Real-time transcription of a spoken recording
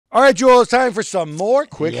All right, Jules, time for some more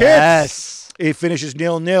quick hits. It finishes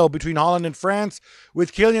 0-0 between Holland and France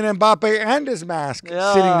with Kylian Mbappe and his mask sitting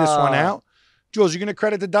this one out. Jules, you going to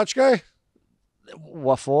credit the Dutch guy?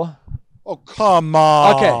 What for? Oh, come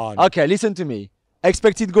on. Okay, listen to me.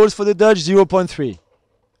 Expected goals for the Dutch, 0.3.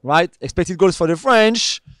 Right? Expected goals for the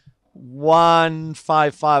French,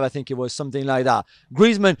 1.55, I think it was, something like that.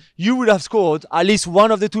 Griezmann, you would have scored at least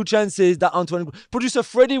one of the two chances that producer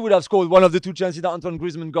Freddie would have scored one of the two chances that Antoine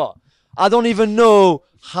Griezmann got. I don't even know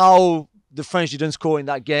how the French didn't score in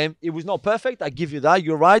that game. It was not perfect, I give you that,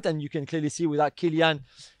 you're right, and you can clearly see without Kylian,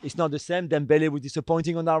 it's not the same. Dembele was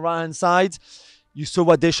disappointing on that right-hand side. You saw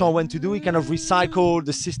what Deschamps went to do. He kind of recycled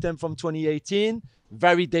the system from 2018.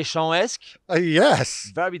 Very Deschamps-esque.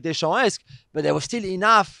 Yes. Very Deschamps-esque. But there were still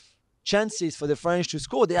enough chances for the French to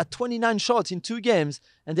score. They had 29 shots in 2 games,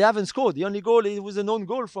 and they haven't scored. The only goal, it was an own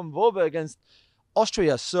goal from Vober against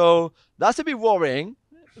Austria. So that's a bit worrying.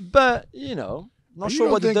 But, you know, not sure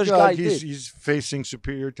what the Dutch guy did. He's facing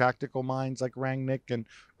superior tactical minds like Rangnick and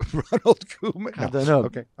Ronald Koeman. I don't know.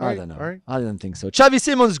 Okay. I don't know. All right. I don't think so. Xavi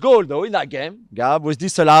Simon's goal, though, in that game, Gab, was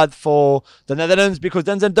disallowed for the Netherlands because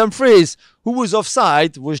Denzel Dumfries, who was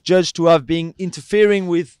offside, was judged to have been interfering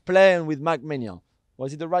with play and with Marc Maignan.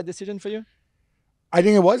 Was it the right decision for you? I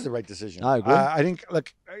think it was the right decision. I agree. I think,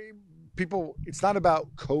 like, people, it's not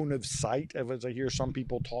about cone of sight, as I hear some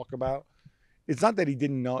people talk about. It's not that he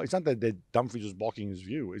didn't know. It's not that Dumfries was blocking his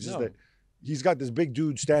view. It's just that he's got this big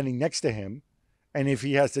dude standing next to him, and if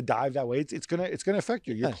he has to dive that way, it's gonna affect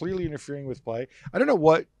you. You're clearly interfering with play. I don't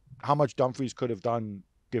know how much Dumfries could have done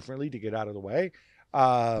differently to get out of the way,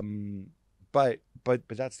 but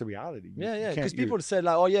that's the reality. Yeah. Because people said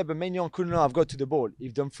like, oh yeah, but Maignan couldn't have got to the ball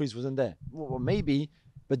if Dumfries wasn't there. Well, maybe.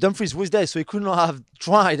 But Dumfries was there, so he could not have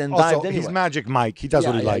tried and dived anyway. He's Magic Mike. He does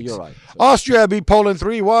what he likes. You're right. Austria beat Poland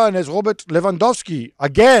 3-1 as Robert Lewandowski,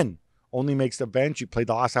 again, only makes the bench. He played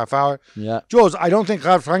the last half hour. Yeah. Jules, I don't think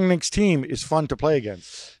Ralf Rangnick's team is fun to play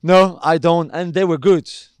against. No, I don't. And they were good.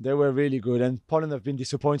 They were really good. And Poland have been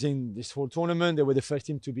disappointing this whole tournament. They were the first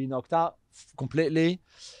team to be knocked out completely.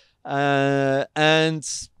 And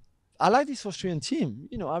I like this Austrian team.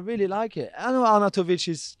 You know, I really like it. I know Arnautovic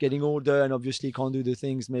is getting older and obviously can't do the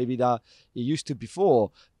things maybe that he used to before.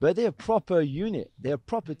 But they're a proper unit. They're a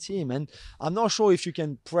proper team. And I'm not sure if you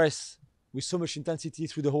can press with so much intensity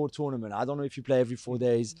through the whole tournament. I don't know if you play every 4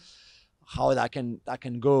 days, how that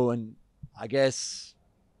can go. And I guess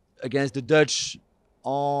against the Dutch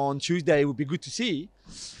on Tuesday, it would be good to see.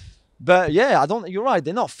 But yeah, you're right.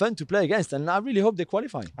 They're not fun to play against, and I really hope they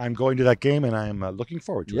qualify. I'm going to that game, and I'm looking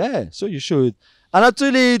forward to it. Yeah, so you should.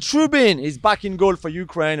 Anatoly Trubin is back in goal for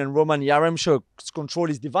Ukraine, and Roman Yaremchuk's control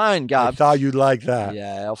is divine, Gab. I thought you'd like that.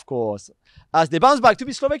 Yeah, of course. As they bounce back to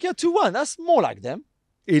be Slovakia 2-1, that's more like them.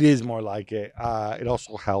 It is more like it. It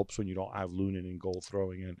also helps when you don't have Lunin in goal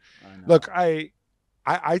throwing in. Look, I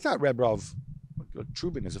thought Rebrov...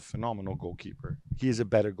 Trubin is a phenomenal goalkeeper. He is a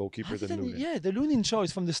better goalkeeper than Lunin. Yeah, the Lunin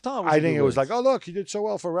choice from the start. I think it was like, oh, look, he did so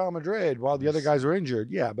well for Real Madrid while the other guys were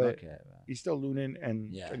injured. Yeah, but he's still Lunin,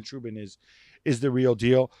 and Trubin is the real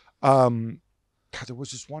deal. God, there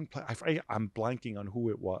was this one play. I'm blanking on who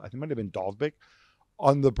it was. I think it might have been Dovbyk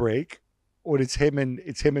on the break, or it's him and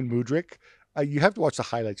Mudryk. You have to watch the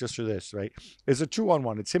highlights just for this, right? It's a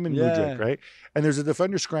 2-on-1. It's him and Mudryk, right? And there's a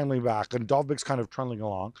defender scrambling back, and Dovbyk's kind of trundling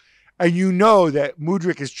along. And you know that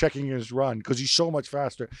Mudryk is checking his run because he's so much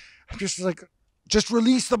faster. I'm just like, just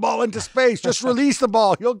release the ball into space. Just release the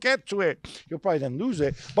ball. You'll get to it. You'll probably then lose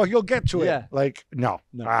it, but you'll get to it. Like, no.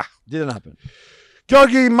 Didn't happen.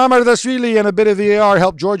 Georgi Mamardashvili and a bit of VAR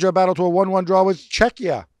helped Georgia battle to a 1-1 draw with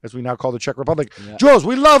Czechia, as we now call the Czech Republic. Yeah. Jules,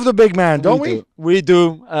 we love the big man, don't we? We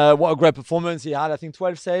do. What a great performance he had. I think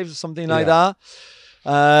 12 saves or something like that.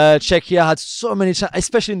 Czechia had so many,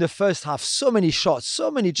 especially in the first half, so many shots, so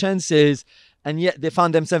many chances, and yet they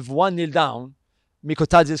found themselves 1-0 down.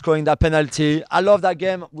 Mikotadze scoring that penalty. I love that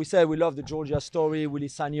game. We said we love the Georgia story, Willy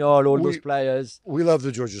Sagnol, all those players. We love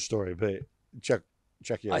the Georgia story, but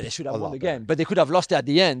Czechia. They should have won the game, but they could have lost it at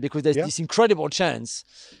the end because there's this incredible chance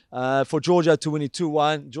for Georgia to win it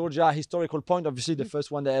 2-1. Georgia, historical point, obviously the first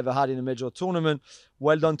one they ever had in a major tournament.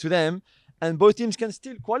 Well done to them. And both teams can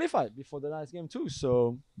still qualify before the last game too.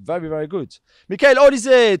 So very, very good. Michael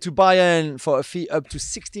Olise to Bayern for a fee up to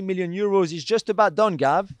 60 million euros is just about done,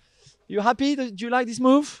 Gav. You happy? Do you like this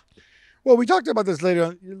move? Well, we talked about this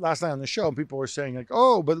last night on the show, and people were saying like,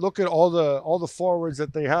 "Oh, but look at all the forwards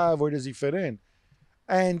that they have. Where does he fit in?"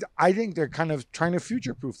 And I think they're kind of trying to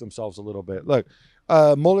future-proof themselves a little bit. Look,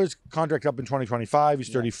 Muller's contract up in 2025. He's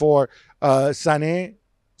 34.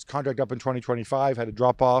 Sané's contract up in 2025. Had a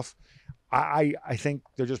drop-off. I think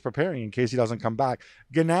they're just preparing in case he doesn't come back.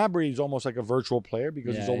 Gnabry is almost like a virtual player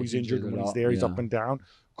because he's always injured. When he's there, he's up and down.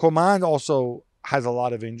 Coman also has a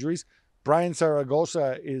lot of injuries. Brian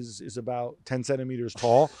Zaragoza is about 10 centimeters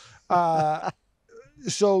tall.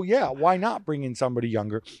 So, yeah, why not bring in somebody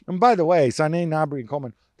younger? And by the way, Sané, Gnabry, and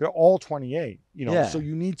Coman, they're all 28. So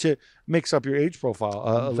you need to mix up your age profile.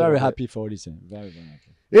 I'm very happy for Olise. Very, very happy.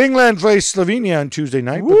 England faced Slovenia on Tuesday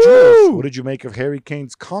night. But Jules, what did you make of Harry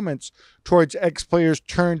Kane's comments towards ex-players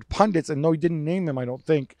turned pundits? And no, he didn't name them, I don't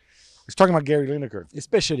think. He's talking about Gary Lineker.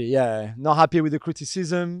 Especially, yeah. Not happy with the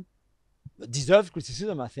criticism. Deserved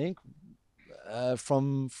criticism, I think,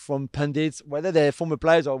 from pundits, whether they're former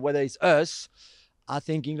players or whether it's us. I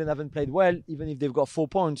think England haven't played well, even if they've got 4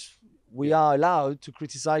 points. We are allowed to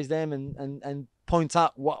criticize them and point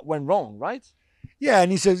out what went wrong, right? Yeah,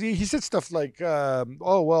 and he said stuff like,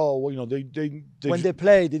 "Oh well, they when they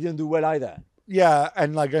played, they didn't do well either." Yeah,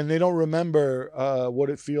 and they don't remember what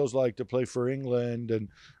it feels like to play for England and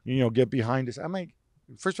get behind us. I'm like,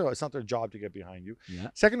 first of all, it's not their job to get behind you. Yeah.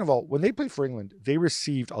 Second of all, when they played for England, they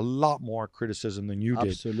received a lot more criticism than you did.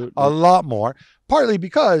 Absolutely, a lot more. Partly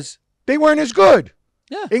because they weren't as good.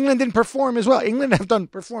 Yeah. England didn't perform as well. England have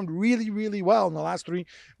performed really, really well in the last 3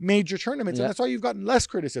 major tournaments, and that's why you've gotten less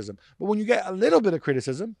criticism. But when you get a little bit of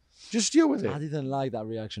criticism, just deal with it. I didn't like that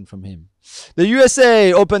reaction from him. The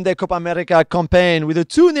USA opened their Copa America campaign with a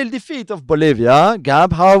 2-0 defeat of Bolivia.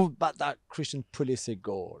 Gab, how about that Christian Pulisic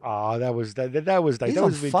goal? That was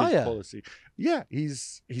fire. Pulisic. Yeah,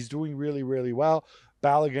 he's doing really, really well.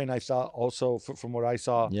 Balogun, I saw also from what I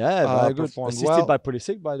saw. Yeah, very good. Assisted well by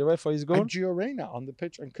Pulisic, by the way, for his goal. And Gio Reyna on the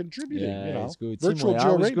pitch and contributing. Yeah, it's good. Virtual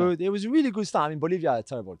Gio was good. It was a really good start. I mean, Bolivia, a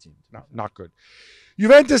terrible team. No, not good.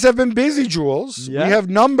 Juventus have been busy, Jules. Yeah. We have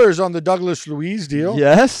numbers on the Douglas Luiz deal.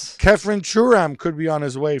 Yes. Kefren Thuram could be on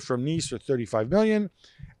his way from Nice for $35 million.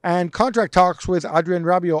 And contract talks with Adrien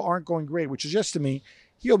Rabiot aren't going great, which suggests to me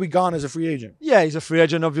he'll be gone as a free agent. Yeah, he's a free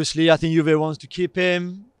agent, obviously. I think Juve wants to keep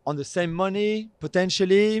him on the same money,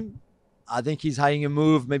 potentially. I think he's eyeing a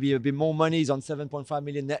move, maybe a bit more money. He's on 7.5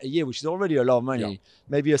 million net a year, which is already a lot of money. Yeah.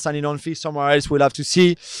 Maybe a signing on fee somewhere else. We'll have to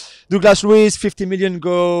see. Douglas Luiz, 50 million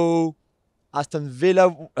go Aston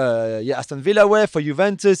Villa. Aston Villa way for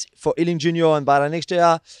Juventus. For Ealing Jr. and Bayern next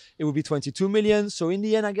year, it will be 22 million. So in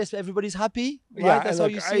the end, I guess everybody's happy. Right? Yeah, that's how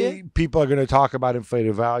you see it. People are going to talk about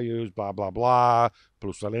inflated values, blah, blah, blah,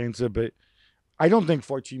 plus Valencia, but I don't think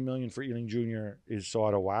 14 million for Ealing Jr. is so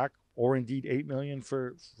out of whack. Or indeed 8 million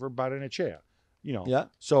for Barrenechea, Yeah.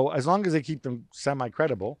 So as long as they keep them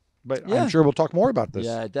semi-credible, but I'm sure we'll talk more about this.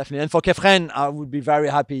 Yeah, definitely. And for Kefren, I would be very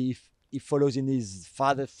happy if he follows in his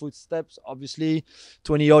father's footsteps, obviously,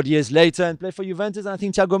 20-odd years later and play for Juventus. And I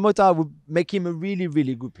think Thiago Motta would make him a really,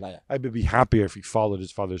 really good player. I would be happier if he followed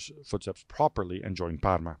his father's footsteps properly and joined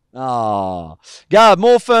Parma. Gab,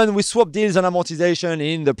 more fun with swap deals and amortization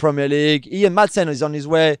in the Premier League. Ian Madsen is on his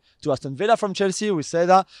way to Aston Villa from Chelsea. We say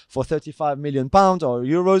that for £35 million or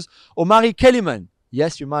euros. Omari Kellyman,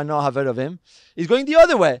 yes, you might not have heard of him, is going the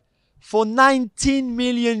other way. For 19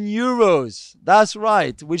 million euros. That's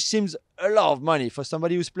right, which seems a lot of money for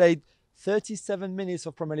somebody who's played 37 minutes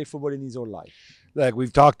of Premier League football in his whole life. Like,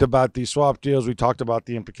 we've talked about these swap deals. We talked about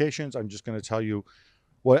the implications. I'm just going to tell you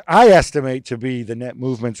what I estimate to be the net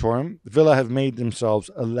movements for him. Villa have made themselves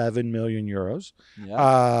 11 million euros.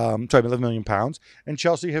 Yeah. 11 million pounds. And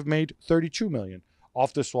Chelsea have made 32 million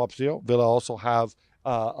off the swap deal. Villa also have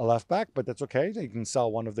a left back, but that's okay. They can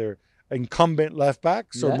sell one of their incumbent left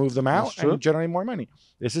backs or move them out and generate more money.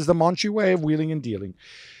 This is the Monchi way of wheeling and dealing.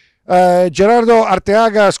 Gerardo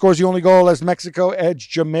Arteaga scores the only goal as Mexico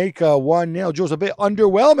edged Jamaica 1-0. Jules, a bit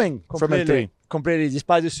underwhelming from M3. Completely.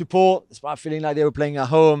 Despite the support, despite feeling like they were playing at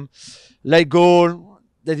home. Late goal,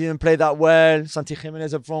 they didn't play that well. Santi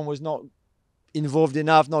Jimenez up front was not involved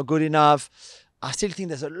enough, not good enough. I still think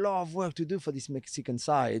there's a lot of work to do for these Mexican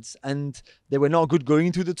sides. And they were not good going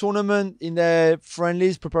into the tournament in their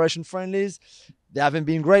friendlies, preparation friendlies. They haven't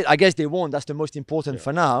been great. I guess they won. That's the most important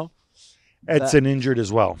for now. Edson injured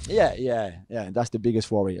as well. Yeah. That's the biggest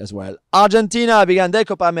worry as well. Argentina began their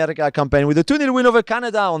Copa America campaign with a 2-0 win over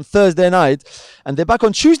Canada on Thursday night. And they're back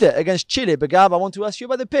on Tuesday against Chile. But Gab, I want to ask you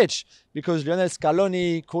about the pitch because Lionel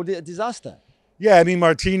Scaloni called it a disaster. Yeah, I mean,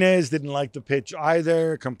 Martinez didn't like the pitch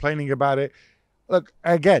either, complaining about it. Look,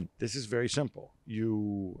 again, this is very simple.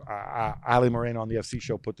 Ali Moreno on the FC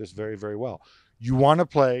show put this very, very well. You want to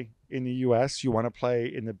play in the U.S., you want to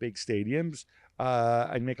play in the big stadiums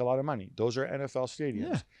and make a lot of money. Those are NFL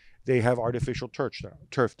stadiums. Yeah. They have artificial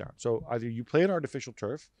turf down. So either you play an artificial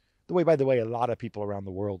turf, the way, by the way, a lot of people around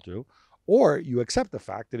the world do, or you accept the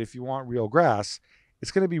fact that if you want real grass,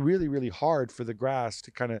 it's going to be really, really hard for the grass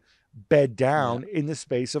to kind of bed down in the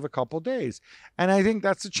space of a couple days. And I think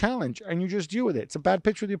that's a challenge, and you just deal with it. It's a bad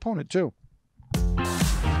pitch for the opponent too.